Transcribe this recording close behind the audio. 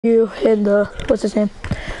you and what's his name?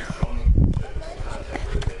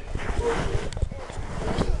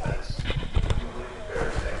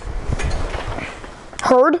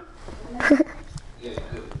 Heard?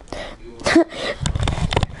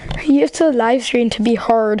 You have to live stream to be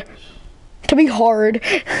hard. To be hard.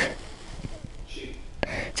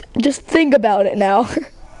 Just think about it now.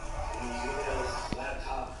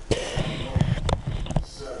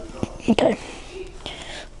 Okay.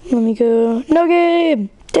 Let me go. No game!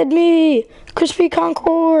 Dead me! Crispy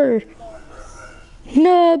Concord!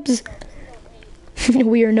 Nubs!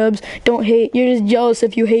 We are nubs. Don't hate. You're just jealous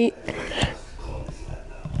if you hate.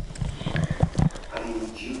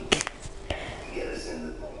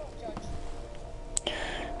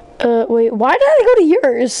 Wait, why did I go to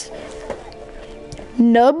yours?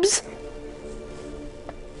 Nubs?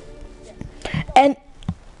 And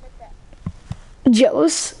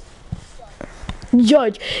jealous?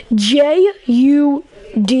 Judge. J-U-D-G-E.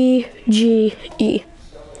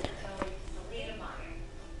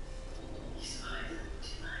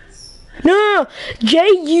 No.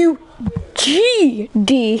 J-U-G-D.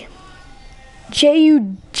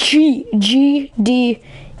 J-U-G-G-D-E.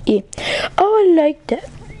 Oh, I like that.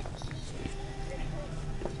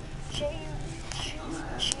 J-U-G-G-D-E.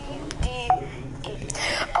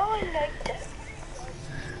 Oh, I like that.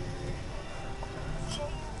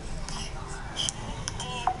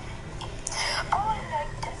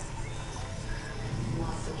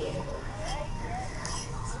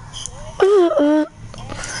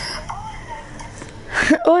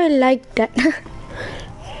 Oh, I like that.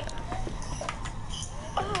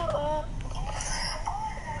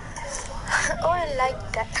 Oh, I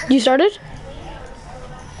like that. You started?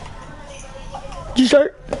 Did you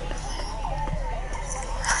start?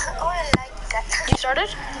 Oh, I like that. You started?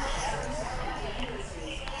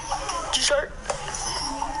 Did you start?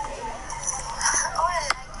 Oh, I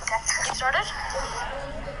like that. You started?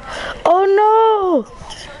 Oh no!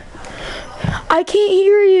 I can't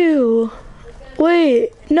hear you.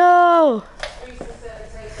 Wait, no.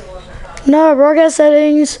 No, broadcast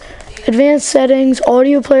settings, advanced settings,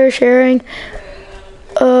 audio player sharing,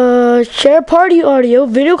 share party audio,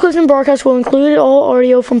 video clips and broadcast will include all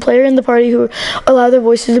audio from player in the party who allow their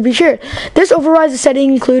voices to be shared. This overrides the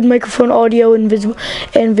setting include microphone audio and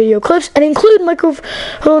video clips and include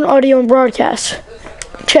microphone audio and broadcast.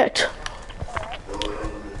 Checked.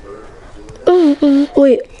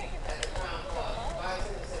 Wait.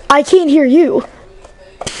 I can't hear you.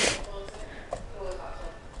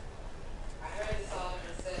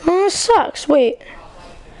 Oh, this sucks. Wait.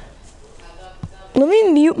 Let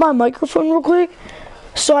me mute my microphone real quick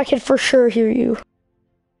so I can for sure hear you.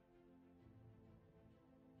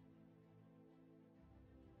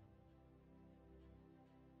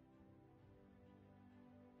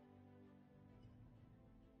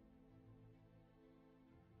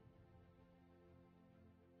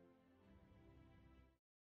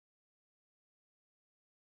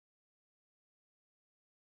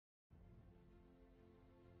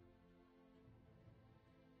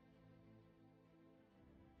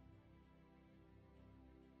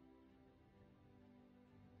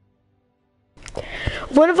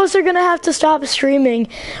 One of us are gonna have to stop streaming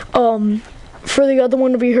for the other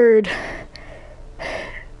one to be heard.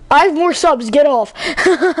 I have more subs, get off.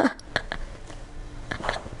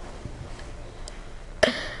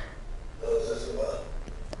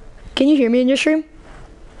 Can you hear me in your stream?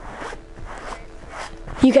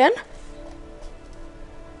 You can?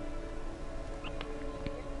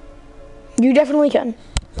 You definitely can.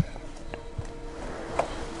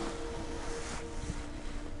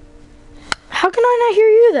 How can I not hear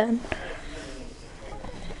you then?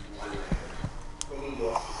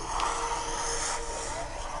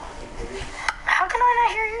 How can I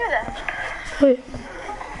not hear you then? Wait.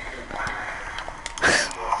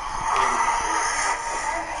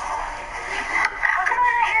 How can I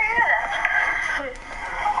not hear you then? Wait.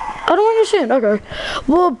 I don't understand. Okay.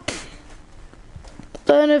 Well,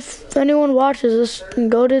 then if anyone watches this,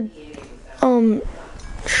 go to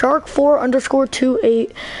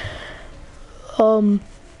shark4_28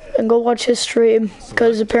 and go watch his stream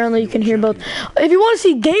because apparently you can hear both. If you want to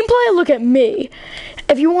see gameplay, look at me.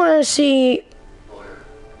 If you want to see,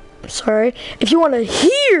 if you want to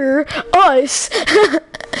hear us,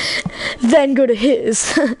 then go to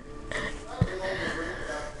his.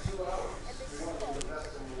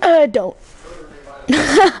 Don't.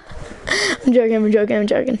 I'm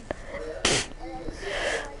joking.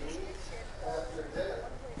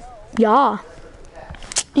 Yeah.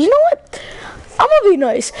 You know what? I'm gonna be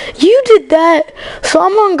nice. You did that, so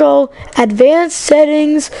I'm gonna go advanced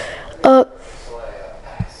settings,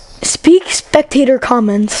 speak spec spectator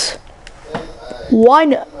comments. Why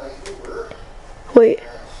not? Wait.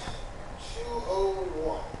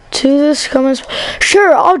 To this comments.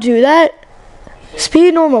 Sure, I'll do that.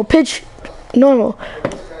 Speed normal, pitch normal.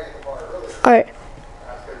 Alright.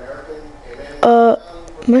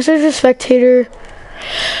 Message to spectator.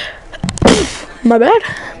 My bad.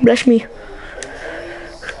 Bless me.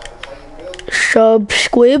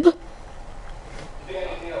 Squib.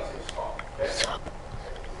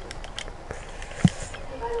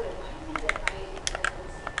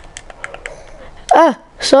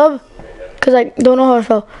 Sub. Because I don't know how to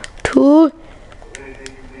spell. To.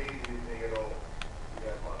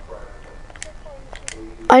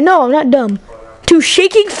 I know, I'm not dumb. To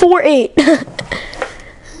shaking 48. Hey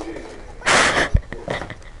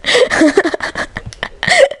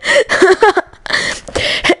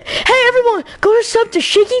everyone, go to sub to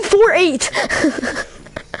shaking 48.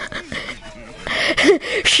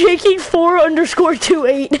 Shaking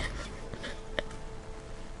 4_28.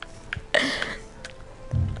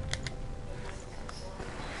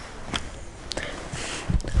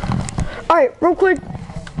 Alright, real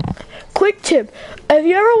quick tip. If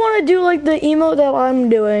you ever want to do like the emote that I'm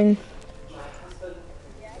doing,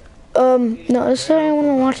 no, this is I want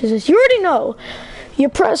to watch this. You already know. You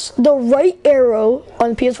press the right arrow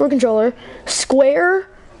on the PS4 controller, square,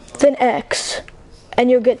 then X, and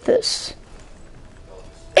you'll get this.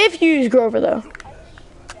 If you use Grover, though.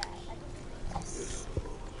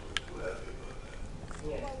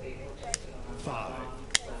 Five,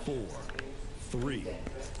 4, 3,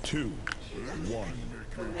 2, 1.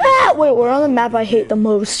 Ah, wait, we're on the map I hate the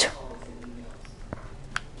most.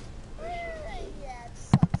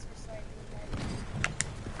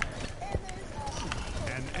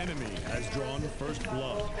 An enemy has drawn first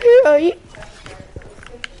blood. Right.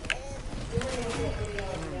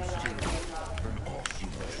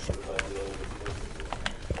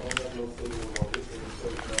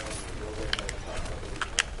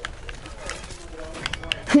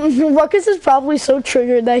 Ruckus is probably so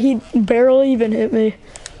triggered that he barely even hit me.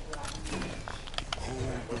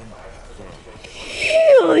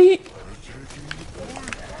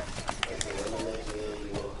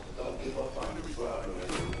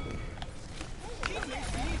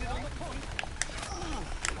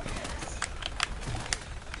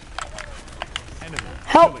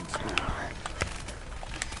 Help!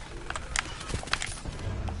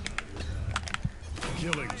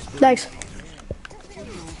 Thanks.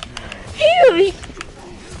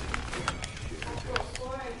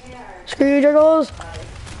 Screw you, Juggles.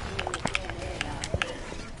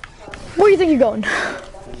 Where do you think you're going?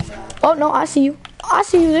 Oh no, I see you. I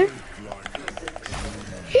see you there.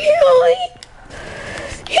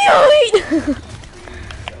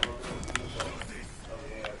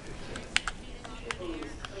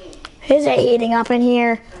 Is it heating up in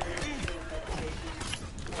here?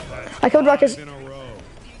 I killed Ruckus.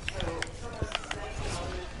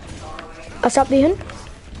 I stopped the in.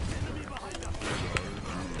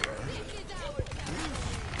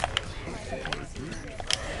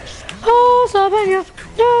 Oh, Sabenya,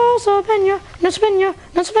 no Sabenya, no Sabenya,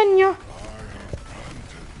 no Sabenya.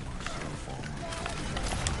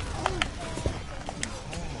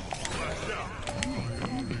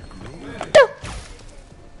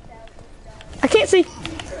 I can't see.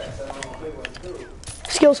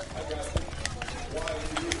 Skills.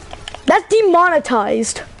 That's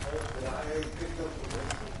demonetized.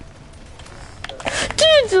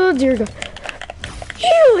 Oh dear God.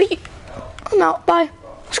 I'm out. Bye.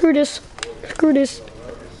 Screw this. Screw this.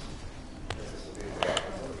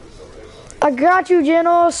 I got you,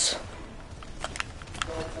 Janos.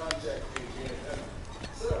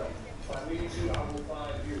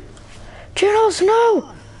 Janos,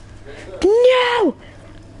 no. No.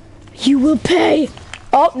 You will pay.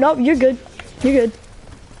 Oh, no, you're good. You're good.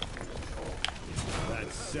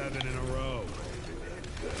 That's 7 in a row.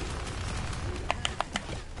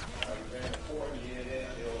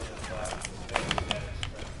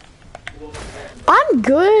 I'm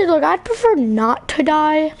good. Like, I'd prefer not to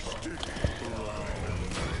die.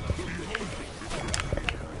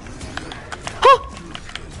 Huh.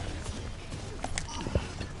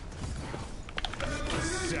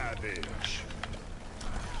 Savage.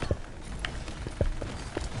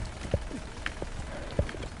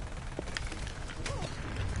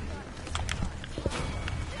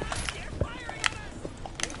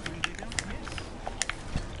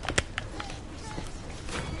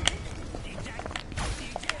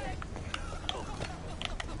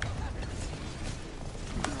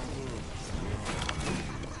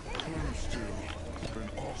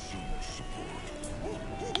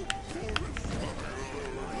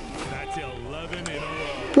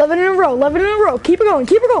 11 in a row, 11 in a row. Keep it going,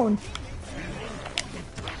 keep it going.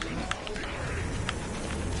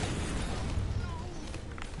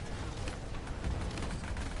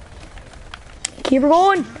 Keep it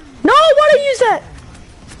going. No, why did I use that?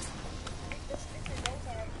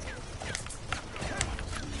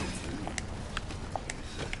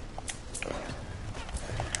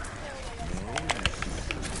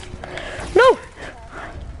 No.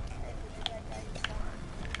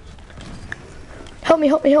 Help me,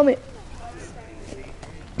 help me, help me.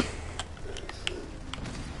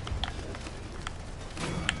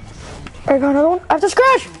 I got another one. I have to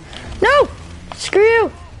scratch. No. Screw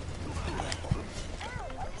you.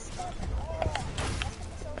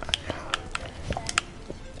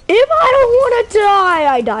 If I don't want to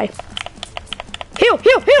die, I die. Heal,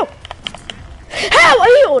 heal, heal. How?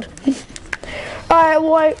 I healed. Alright,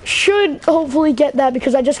 well, I should hopefully get that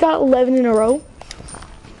because I just got 11 in a row.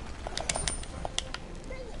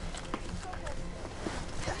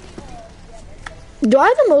 Do I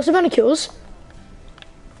have the most amount of kills?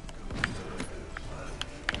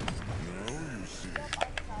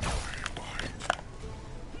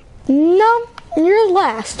 No, you're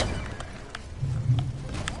last.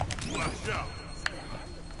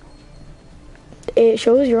 It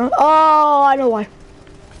shows you're on. Oh, I know why.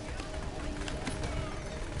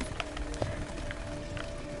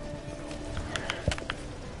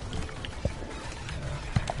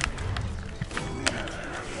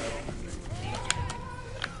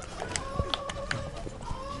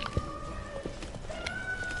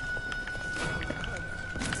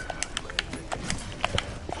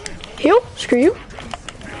 Heal? Screw you.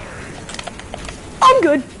 I'm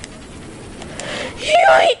good.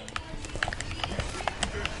 Yoink!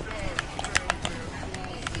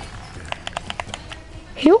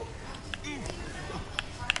 Heal?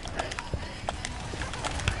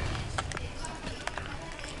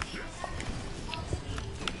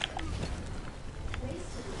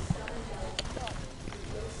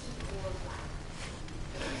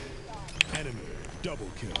 Enemy double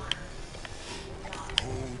kill.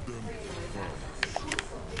 Hold them fast.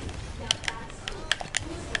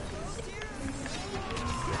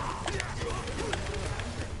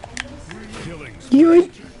 Killing.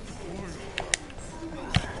 Yoink!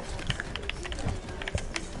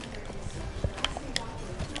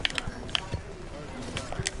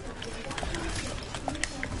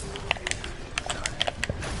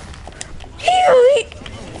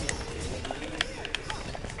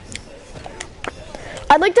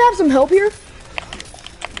 I'd like to have some help here.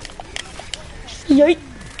 Yoink.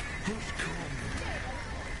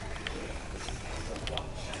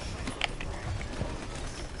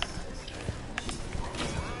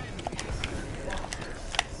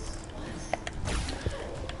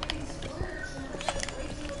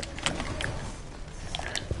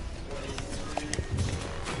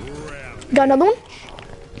 Got another one?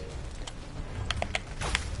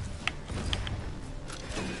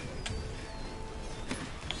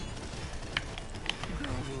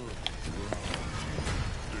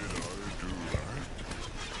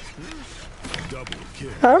 Double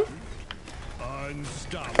kill. Got him?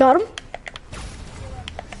 Unstoppable. Got him?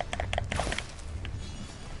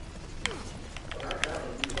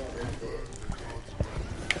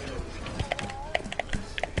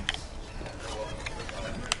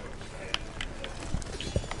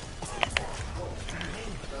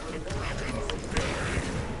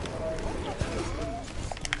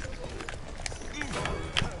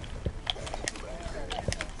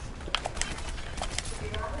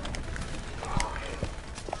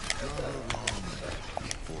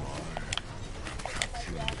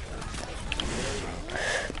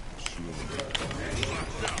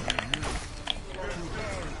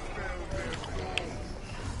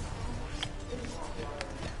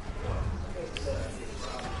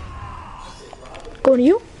 Going to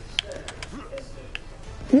you.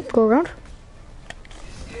 Go around.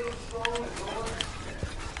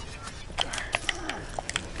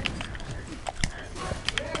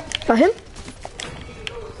 Got him.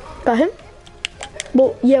 Got him.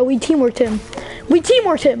 Well, yeah, we teamworked him. We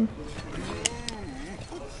teamworked him.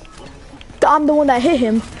 I'm the one that hit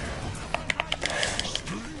him.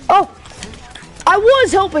 Oh, I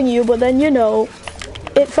was helping you, but then, you know,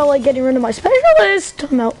 it felt like getting rid of my specialist.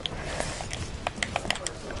 I'm out.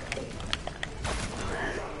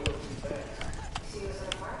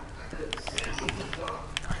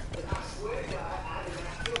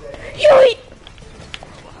 Yoink!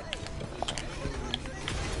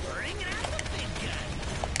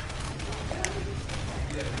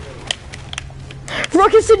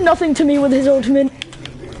 Ruckus did nothing to me with his ultimate.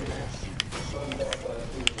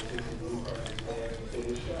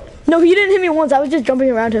 No, he didn't hit me once. I was just jumping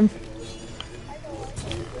around him.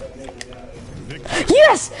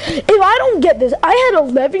 Yes! If I don't get this, I had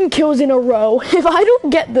 11 kills in a row. If I don't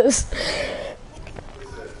get this.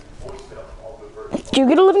 Do you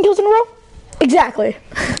get 11 kills in a row? Exactly.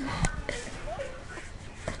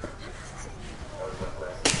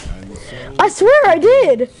 I swear I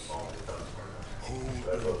did.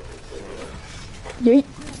 Yeet.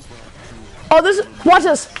 Oh, this. Watch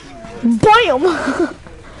this. Bam!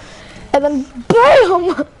 And then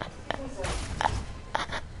BAM!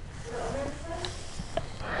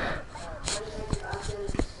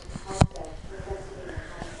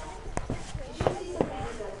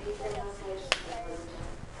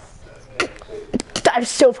 I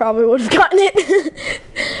still probably would have gotten it.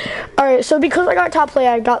 Alright, so because I got top play,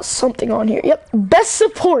 I got something on here. Yep, best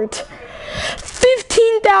support.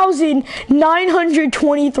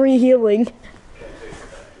 15,923 healing.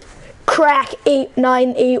 Crack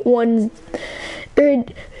 8981.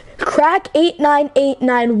 Crack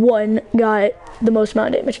 89891 got the most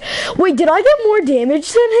amount of damage. Wait, did I get more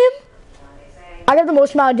damage than him? I got the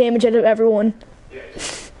most amount of damage out of everyone.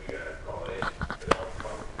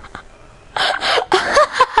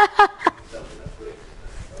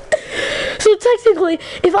 So technically,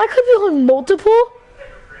 if I could be on multiple,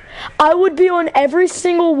 I would be on every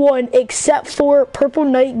single one except for Purple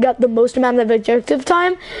Knight got the most amount of objective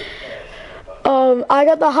time. I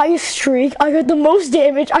got the highest streak, I got the most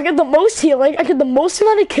damage, I got the most healing, I got the most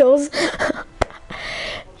amount of kills.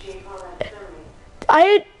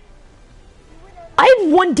 I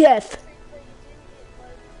had one death.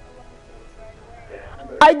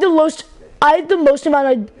 I had the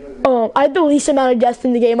least amount of deaths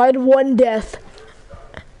in the game. I had one death.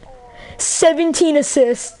 17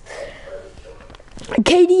 assists.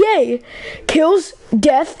 KDA. Kills,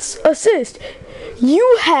 deaths, assist.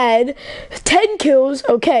 You had 10 kills,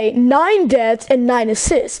 okay, 9 deaths, and 9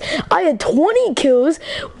 assists. I had 20 kills,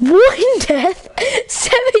 1 death,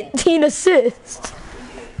 17 assists.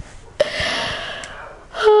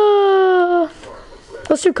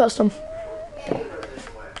 Let's do custom.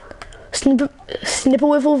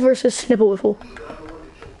 Snipperwiffle versus Snipperwiffle.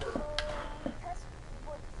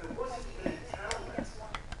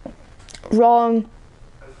 Wrong.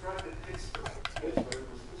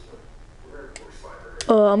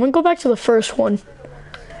 I'm gonna go back to the first one.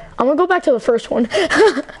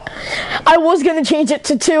 I was gonna change it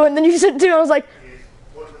to 2, and then you said 2, and I was like,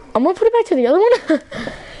 I'm gonna put it back to the other one.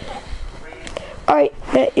 Alright,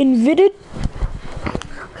 invited.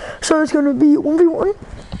 So it's gonna be 1v1.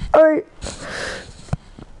 Alright.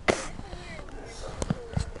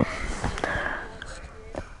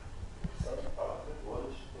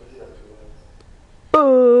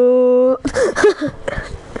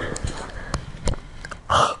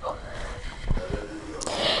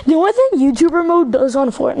 You know what that YouTuber mode does on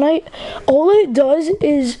Fortnite? All it does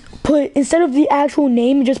is put, instead of the actual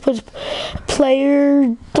name, it just puts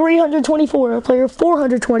player 324, player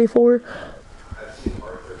 424.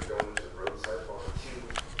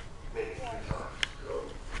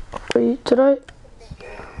 Wait, did I?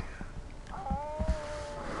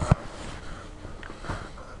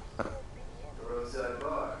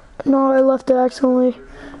 No, I left it accidentally.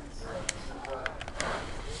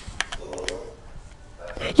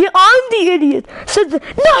 Yeah, I'm the idiot. Said the,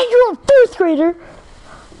 no, you're a 4th grader.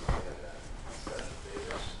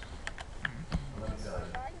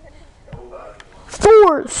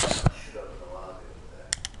 Fourth.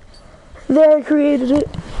 There, I created it.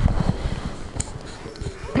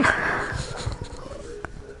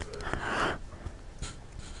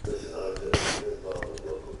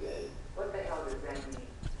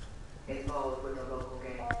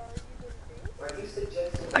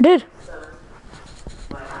 I did.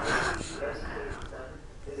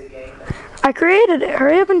 I created it.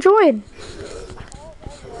 Hurry up and join.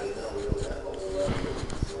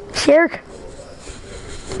 Shirk.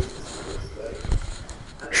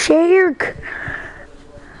 Shirk.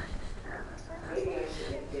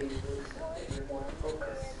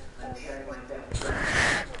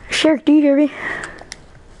 Shirk, do you hear me?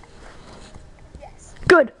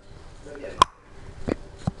 Good.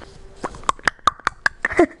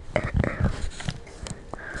 I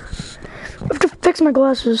have to fix my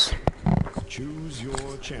glasses. Choose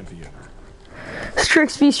your champion.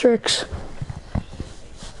 Strix v Strix.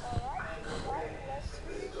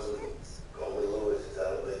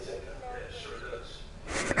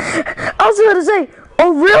 I was about to say,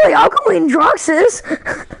 oh really? Alkaline Droxus?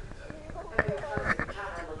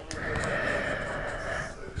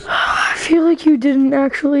 I feel like you didn't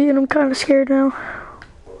actually, and I'm kind of scared now.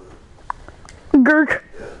 Gurk.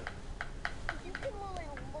 You can literally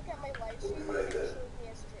look at my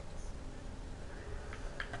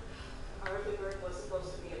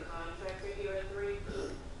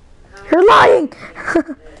You're lying!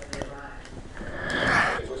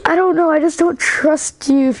 I don't know, I just don't trust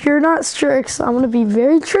you. If you're not Strix, I'm gonna be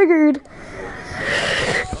very triggered.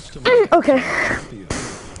 Okay.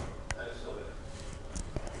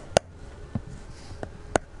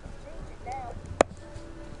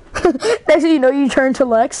 Next thing you know, you turn to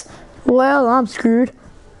Lex. Well, I'm screwed.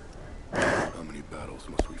 How many battles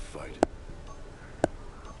must we fight?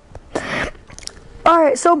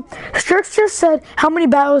 Alright, so Strix just said, how many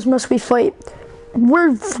battles must we fight?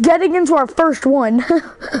 We're getting into our first one.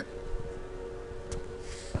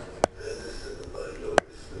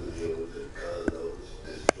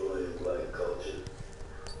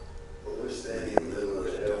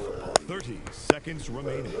 Seconds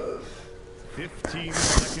remaining. 15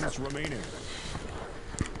 seconds remaining.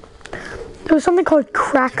 There's something called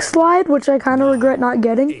Crack Slide, which I kind of regret not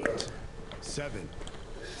getting. 8, 7,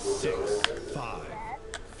 6, 5,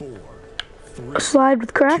 4, 3, Slide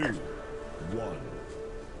with crack. 2, 1.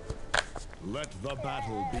 Let the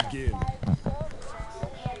battle begin.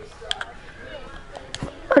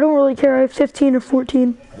 I don't really care. I have 15 or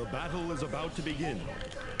 14. The battle is about to begin.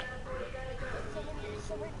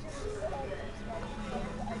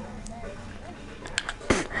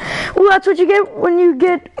 Well, that's what you get when you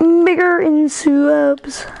get bigger in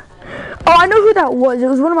subs. Oh, I know who that was. It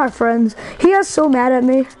was one of my friends. He got so mad at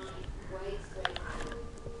me.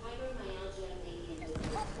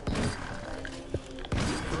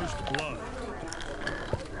 First blood.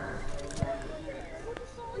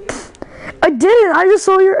 I didn't. I just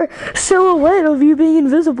saw your silhouette of you being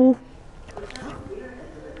invisible.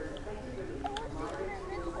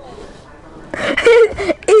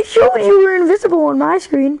 It showed you were invisible on my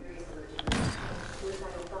screen.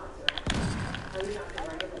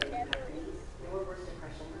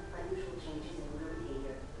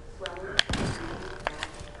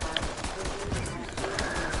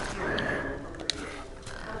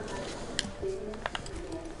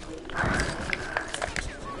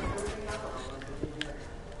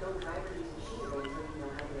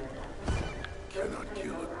 Cannot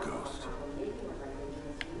kill a ghost.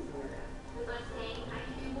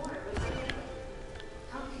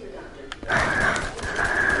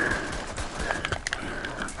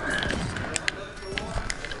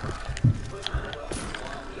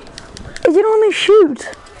 It didn't let me shoot.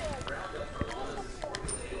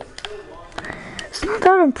 It's not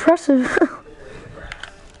that impressive.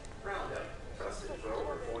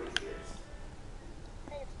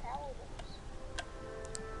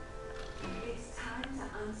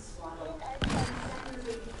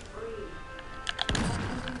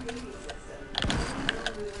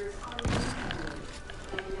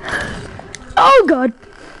 Oh God.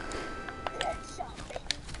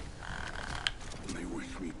 They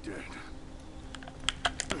wish me dead.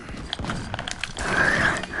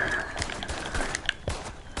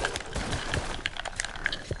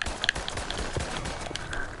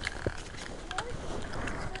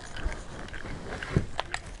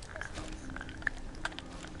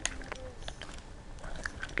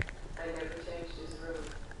 I never changed his room.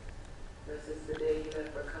 This is the day you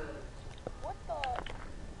left for college. What the?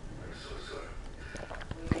 I'm so sorry.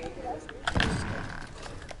 We gave him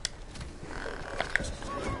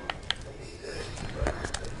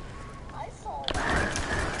I saw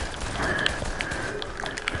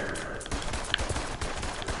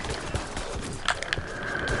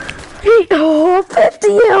Oh, 50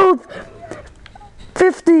 health.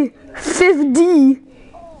 50. 50.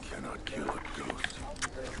 Cannot kill a ghost.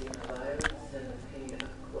 violence and the pain up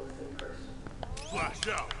close and personal. Flash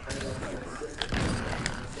out.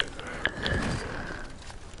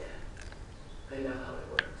 I know how it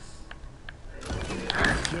works.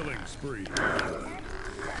 Killing spree.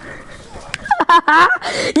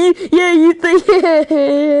 You think? Days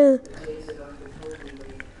ago, you told me we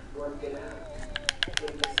worked it out.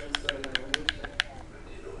 Gave me some sort of illusion.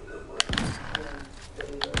 You don't know what? Then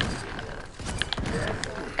we go to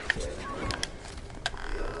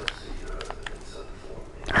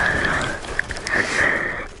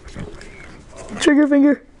Trigger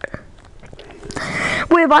finger.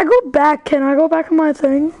 Wait, if I go back, can I go back on my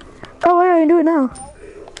thing? Oh, yeah, I can do it now.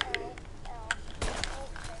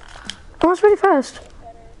 Oh, that's pretty fast.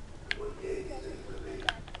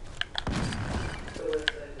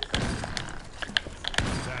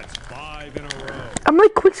 That's 5 in a row. I'm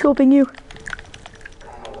like quick scoping you.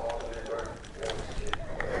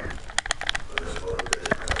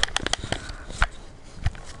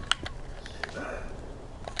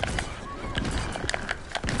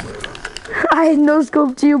 I I no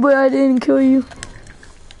scoped you, but I didn't kill you.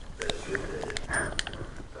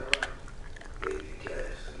 Gave you cash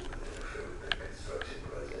so you would interfere with the construction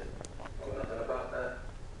project. Know nothing about that?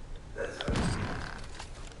 That's how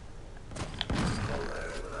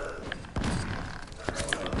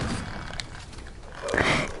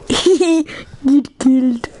Get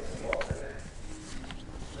killed.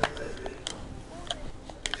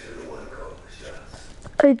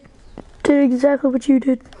 I did exactly what you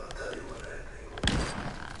did.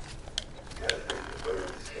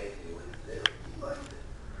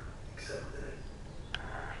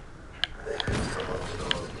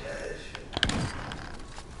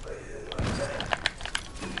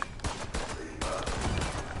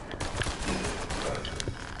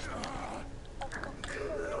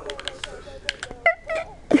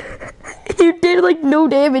 You did like no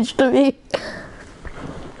damage to me.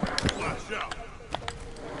 Flash out.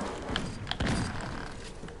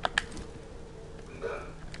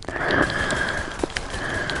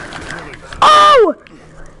 Oh!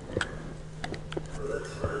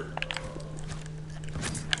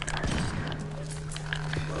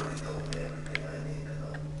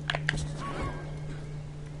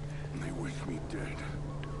 They wish me dead.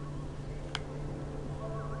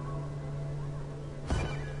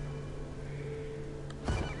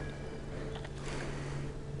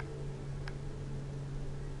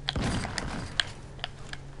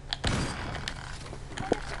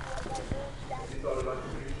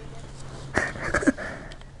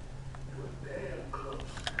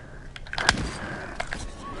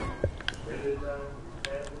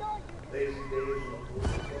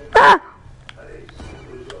 Ah!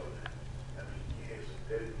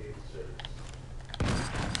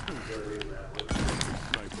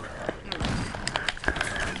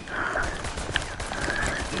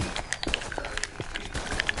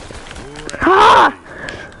 Ah!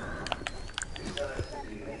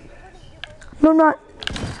 No, I'm not.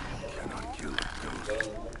 Cannot kill a ghost.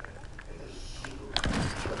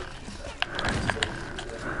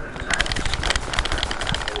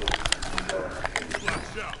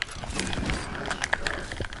 Flash out.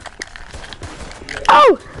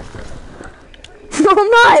 Oh! No, I'm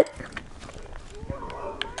not.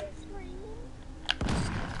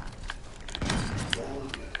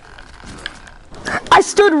 I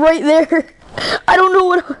stood right there. I don't know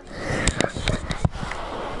what.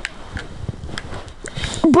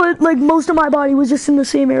 But like most of my body was just in the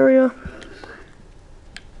same area.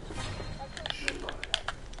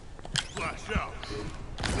 Flash out.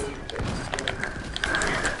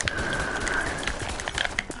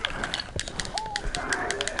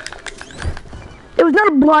 It was not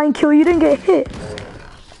a blind kill. You didn't get hit.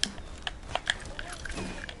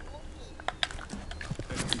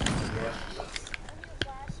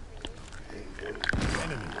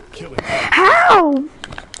 Enemy killing. How?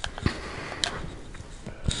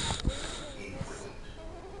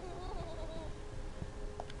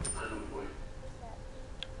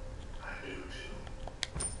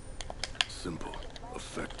 Simple,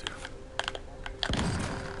 effective.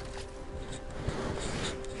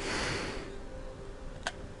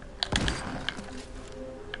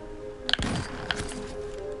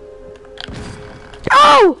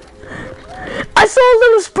 Oh! I saw a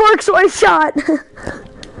little spark, so I shot.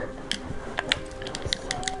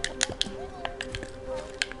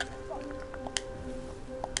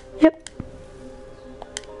 Yep.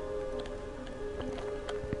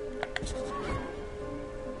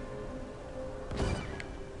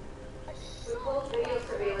 We pulled video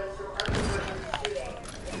surveillance from unconfirmed shooting.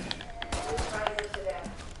 This crime is today,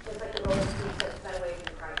 just like the moment police had sped away from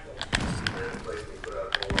the crime scene.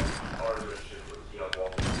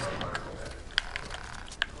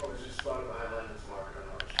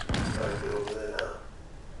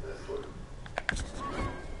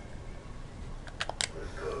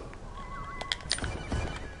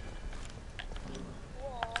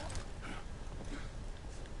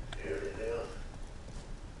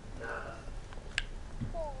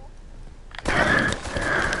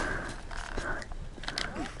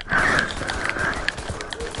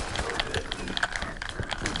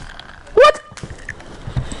 What?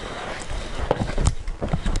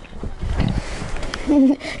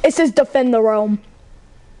 It says defend the realm.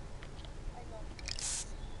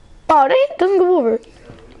 Oh, it doesn't go over.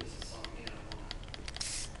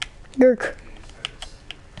 Yerk.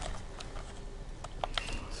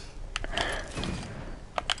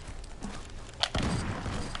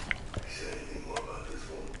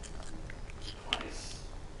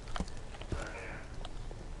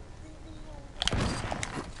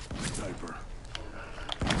 Sniper.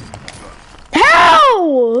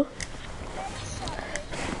 How?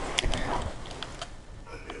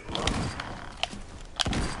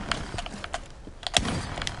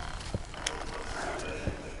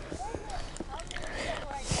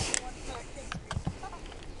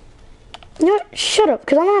 shut up,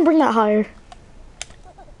 because I'm gonna bring that higher.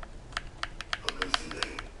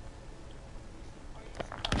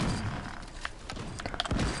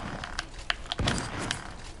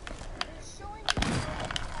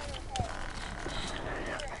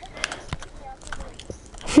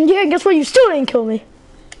 Yeah, guess what? You still didn't kill me.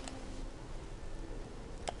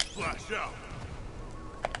 Flash out.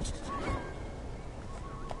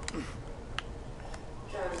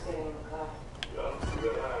 Travis getting in the car.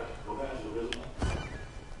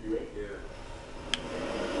 You ain't here.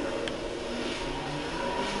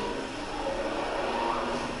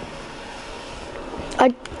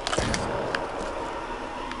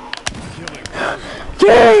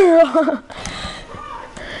 Yeah!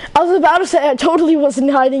 I was about to say I totally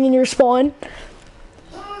wasn't hiding in your spawn.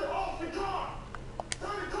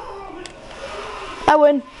 I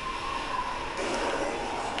win.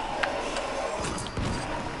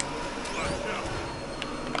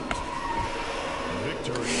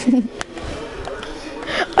 Victory.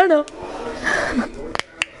 I know.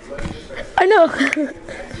 I know.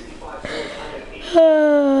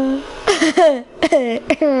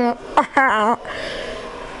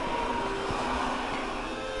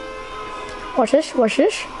 Watch this, watch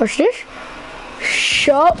this, watch this.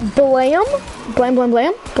 Shut blam. Blam, blam,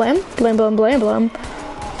 blam. Blam, blam, blam, blam, blam.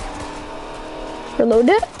 Reload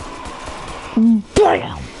it.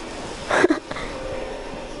 Bam.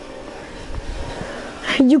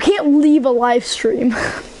 You can't leave a live stream.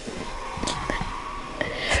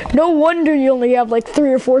 No wonder you only have like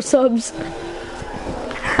 3 or 4 subs.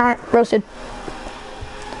 Roasted.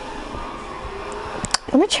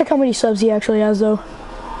 Let me check how many subs he actually has though.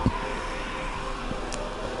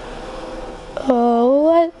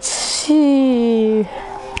 Let's see.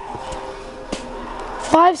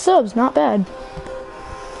 5 subs, not bad.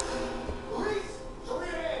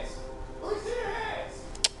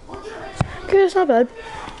 Okay, it's not bad.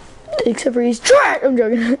 Except for he's trash. I'm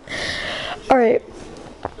joking. Alright.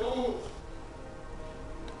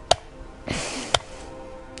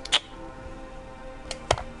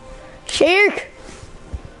 Shirk.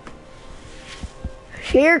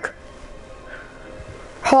 Shirk.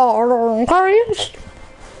 Hold on, please.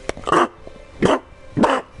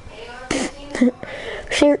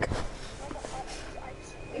 Shirk.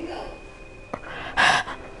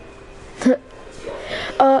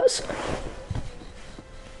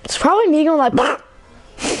 It's probably me going like.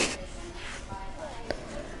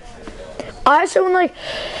 I sound like.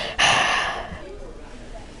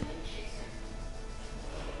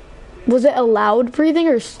 Was it a loud breathing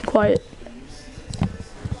or quiet?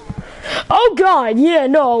 Oh god, yeah,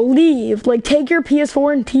 no, leave. Like, take your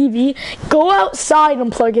PS4 and TV, go outside and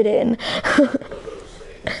plug it in.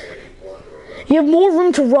 You have more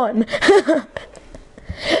room to run.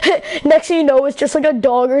 Next thing you know, it's just like a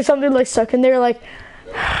dog or something like stuck in there, like.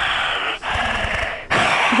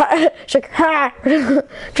 Just like,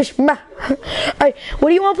 just alright, what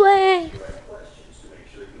do you want to play?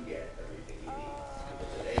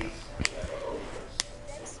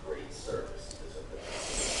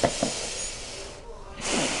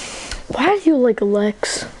 Why do you like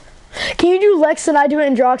Lex? Can you do Lex and I do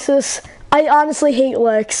Androxus? I honestly hate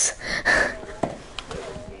Lex.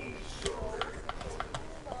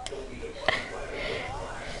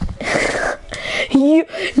 You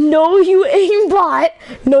aimbot.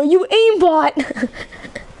 No, you aimbot.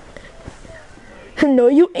 No,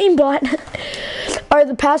 you aimbot. Alright,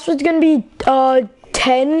 the password's gonna be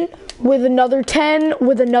 10 with another 10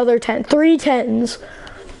 with another 10. 3 10s.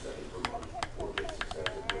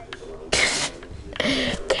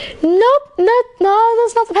 Nope, no,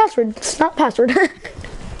 that's not the password. It's not the password.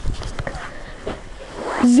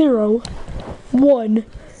 0 1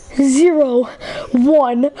 0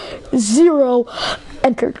 1 0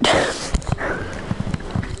 entered.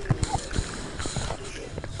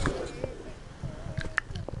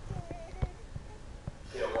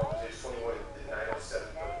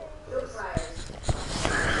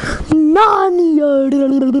 Nani.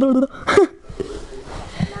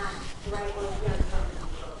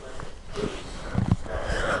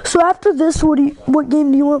 So after this, what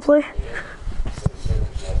game do you want to play?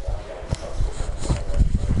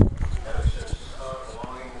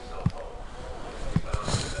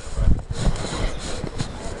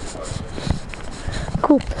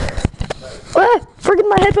 Cool. Ah, freaking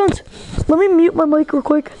my headphones. Let me mute my mic real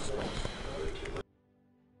quick.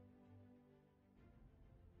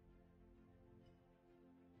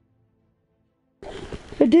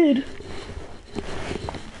 I did.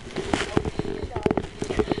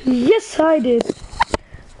 Yes, I did.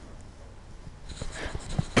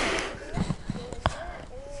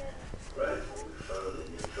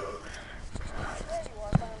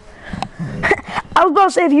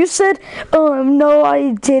 gonna say, if you said, no,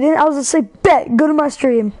 I didn't, I was gonna say, bet, go to my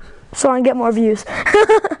stream so I can get more views.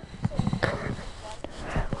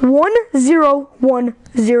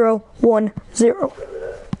 1-0-1-0-1-0.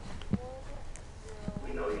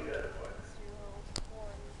 We know you got it, partner.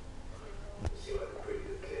 Seem like a pretty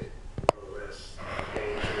good kid. All the rest,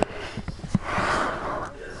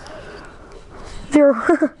 Zero.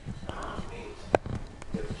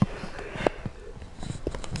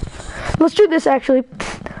 Let's do this actually.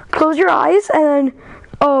 Close your eyes and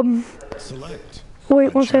then, Select wait a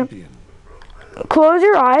one second. champion. Close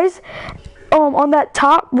your eyes. On that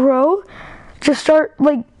top row, just start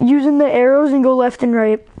like using the arrows and go left and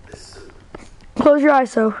right. Close your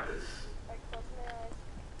eyes, so.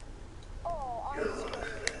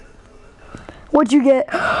 What'd you get?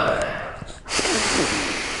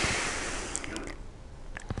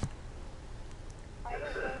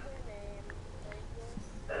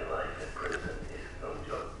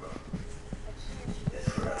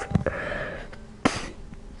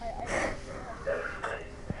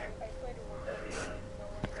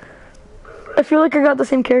 I feel like I got the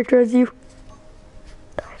same character as you.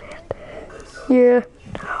 Yeah.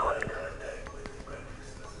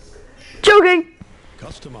 Joking!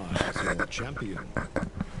 Customize your champion.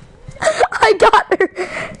 I got her!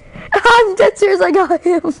 I'm dead serious, I got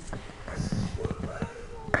him.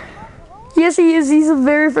 Yes, he is. He's the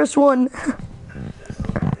very first one.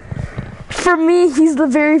 For me, he's the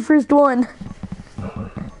very first one.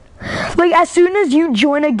 Like, as soon as you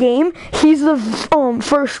join a game, he's the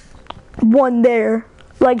first one there.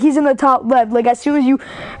 Like, he's in the top left. Like, as soon as you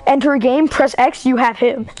enter a game, press X, you have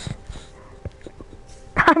him.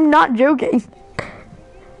 I'm not joking.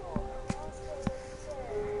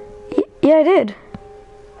 Yeah, I did.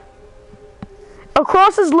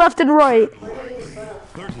 Across is left and right.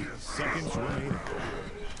 30 seconds remaining.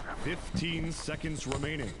 15 seconds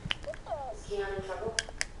remaining. Is Keon in trouble?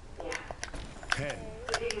 Yeah. 10,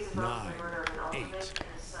 The pig is involved 9, in the murder of an 8, ultimate and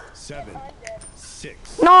his son. 7,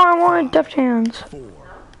 6, No, I wanted deft hands. 4,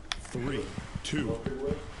 3, 2,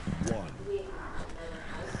 1.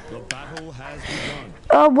 The battle has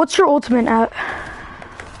begun. What's your ultimate at?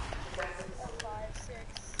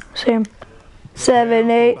 Same.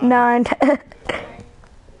 7, 8, 9, 10.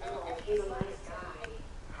 He's a nice guy.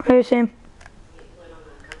 Okay, same. He went on a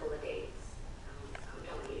couple of dates. I'm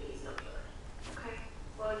telling you, he's no good. Okay.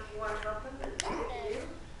 Well, if you want to help him and do what you do,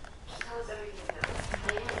 just tell us everything you know. I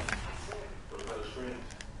am, I swear. What about his friends?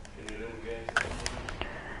 Any of them gangs?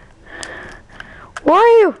 Where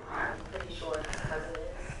are you? I'm pretty sure his cousin is.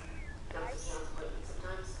 Knows his sounds equipment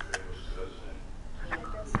sometimes. What's his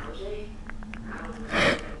cousin's name? Jay, I don't know.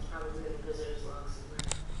 It's probably in the visitor's log somewhere.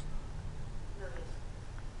 No, it's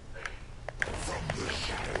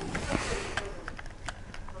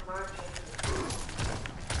Lamar James.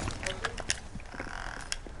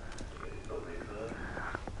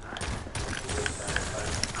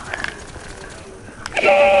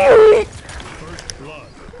 First blood.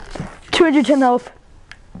 210 health.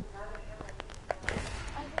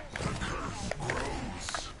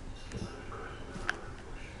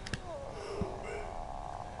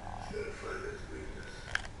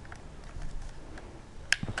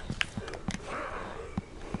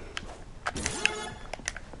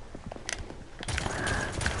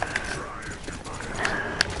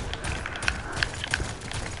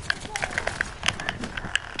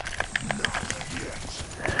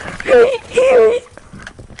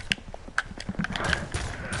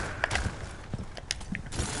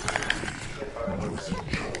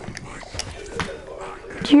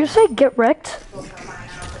 Do you say get wrecked?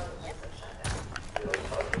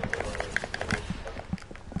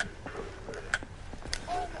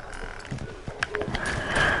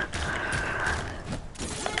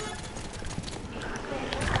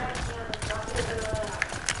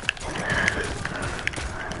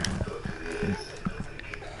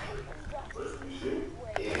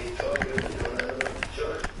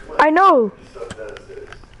 I know. Stuff downstairs.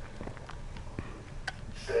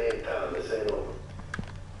 Stay in town. This ain't over.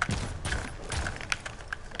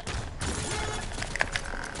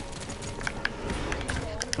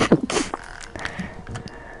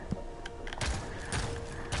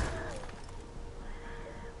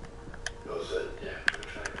 Go sit. Yeah, good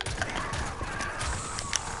try.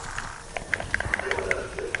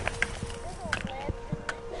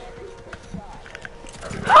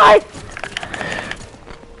 Hi.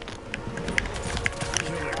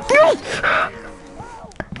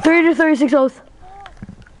 336 health.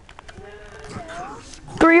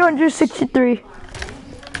 363.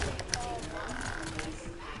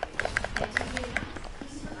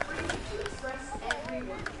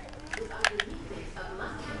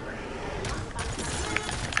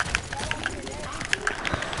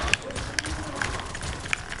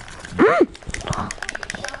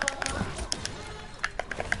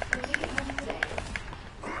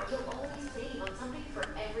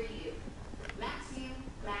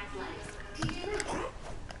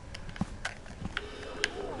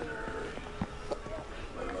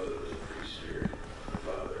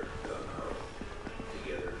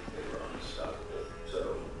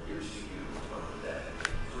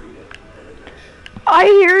 I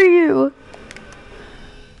hear you.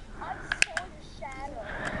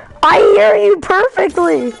 I hear you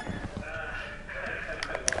perfectly.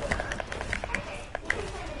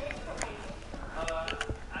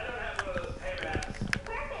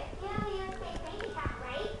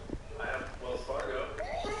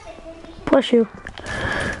 Bless you.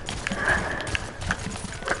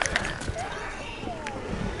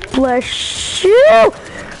 Bless you.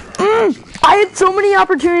 I had so many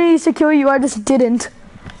opportunities to kill you, I just didn't.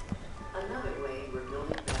 Another way we're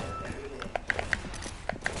building better every day.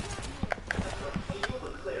 Feel the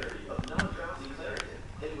clarity of non-drowsy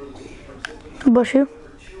Claritin and relief from simply Bless you.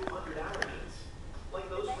 over 200 allergens. Like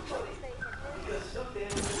those for Buddy. Because stuffed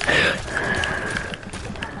animals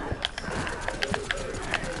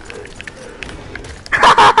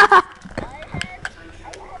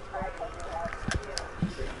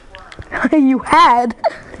You had.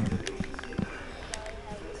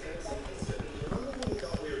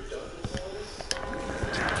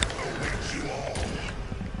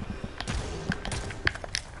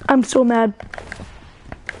 I'm so mad.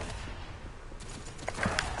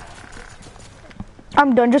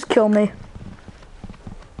 I'm done, just kill me.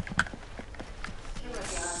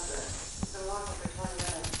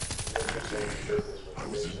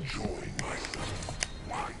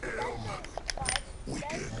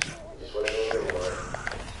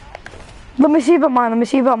 Let me see about mine, let me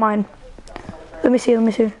see about mine. Let me see.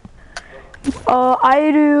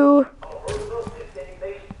 I do...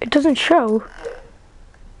 It doesn't show.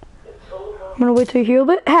 I'm gonna wait till you heal a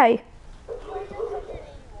bit. Hey!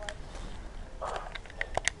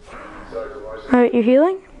 Alright, you're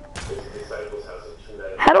healing?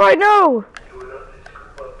 How do I know?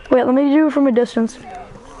 Wait, let me do it from a distance.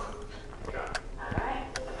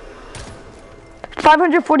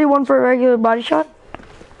 541 for a regular body shot?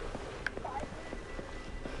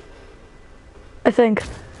 I think.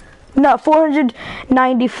 No,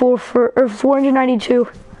 494 for, or 492.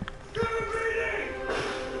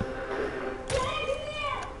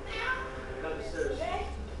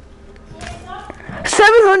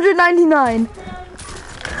 799.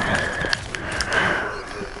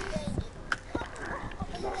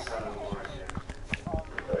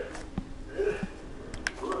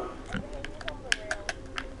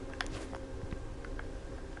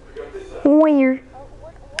 Weird.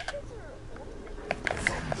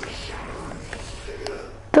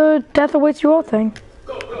 The death awaits you all thing.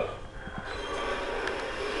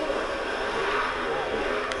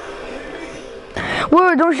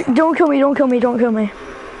 Whoa, don't kill me.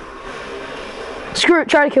 Screw it,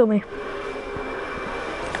 try to kill me.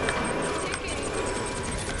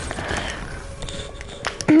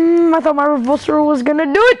 I thought my repulsor was gonna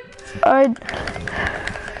do it.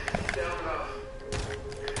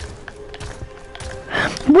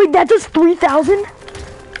 Wait, that does 3,000?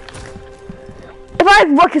 If I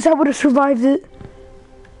had Ruckus, I would have survived it.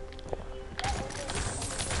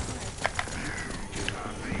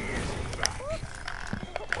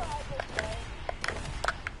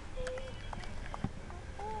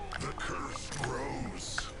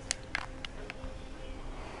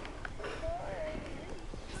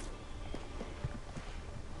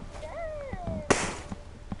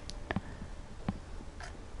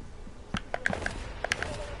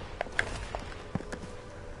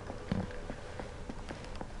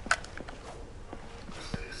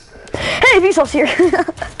 Hey, Vsauce here.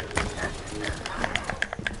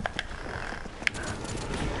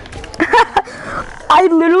 I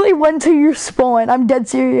literally went to your spawn. I'm dead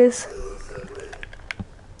serious.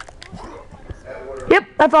 Yep,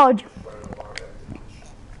 I followed you.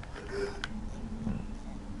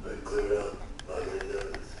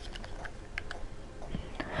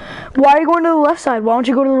 Why are you going to the left side? Why don't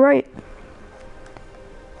you go to the right?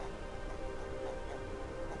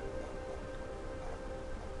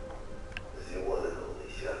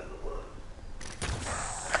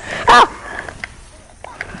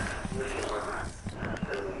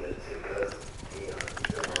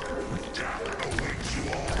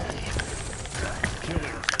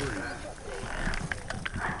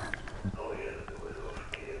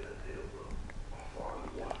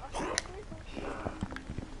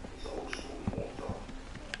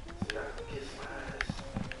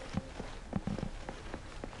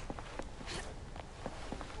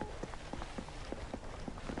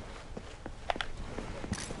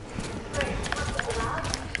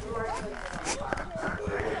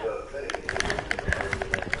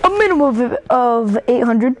 Minimum of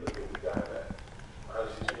 800.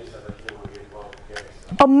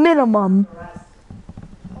 A minimum.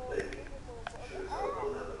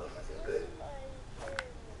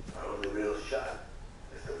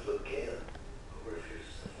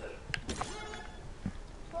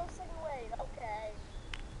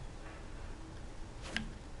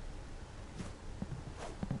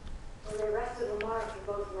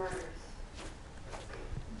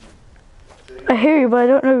 hear you, but I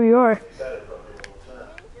don't know who you are. He said it from me all the time.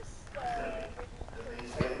 That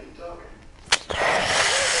means they keep talking.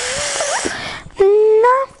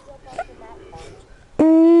 No.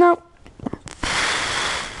 No.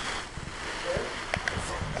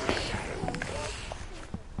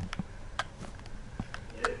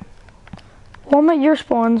 Well, I'm at your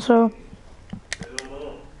spawn, so. They don't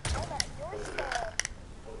know. Don't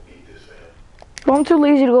eat this, man. Well, I'm too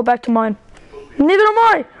lazy to go back to mine. Neither am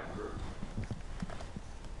I.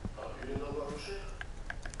 Oh, you didn't know about Rochelle?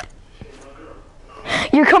 She's my girl.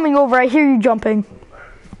 You're coming over. I hear you jumping. Maybe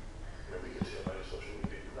we can see about your social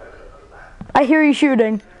media. You like her a lot. I hear you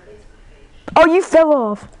shooting. Oh, you fell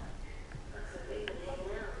off. You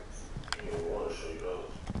don't want to show you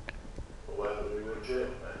those. But what happened when you went to jail,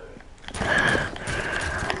 man?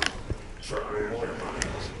 Sorry, more than money.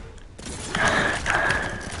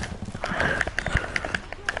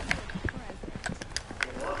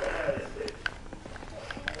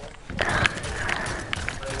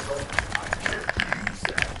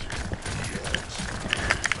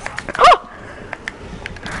 Oh!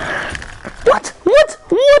 What? What?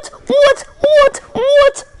 What? What? What?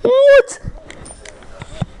 What? What?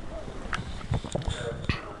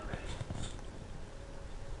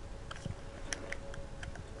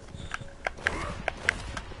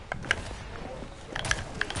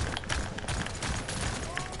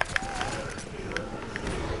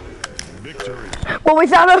 Victory. Well, we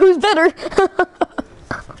found out who's better.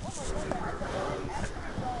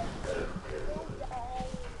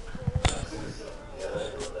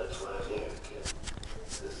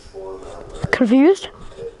 Confused?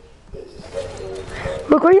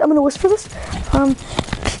 Look, wait, I'm gonna whisper this.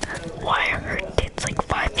 Why are her tits like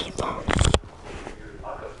 5 feet long?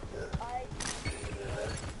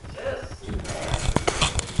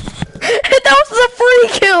 That was a free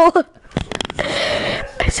kill!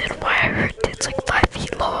 I said, why are her tits like 5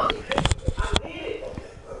 feet long?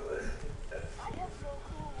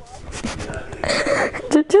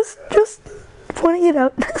 Just pointing it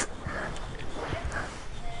out.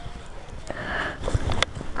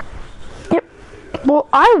 Yep. Well,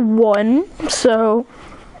 I won, so.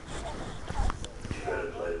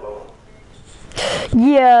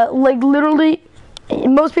 Yeah, like literally,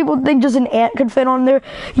 most people think just an ant could fit on there.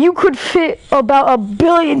 You could fit about 1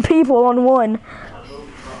 billion people on one.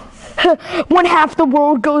 When half the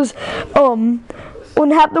world goes,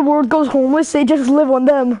 homeless, they just live on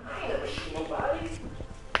them.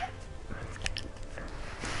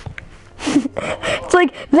 It's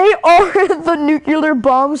like they are the nuclear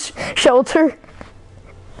bombs shelter.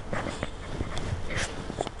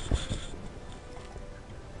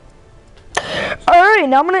 Alright,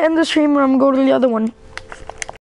 now I'm gonna end the stream and I'm gonna go to the other one.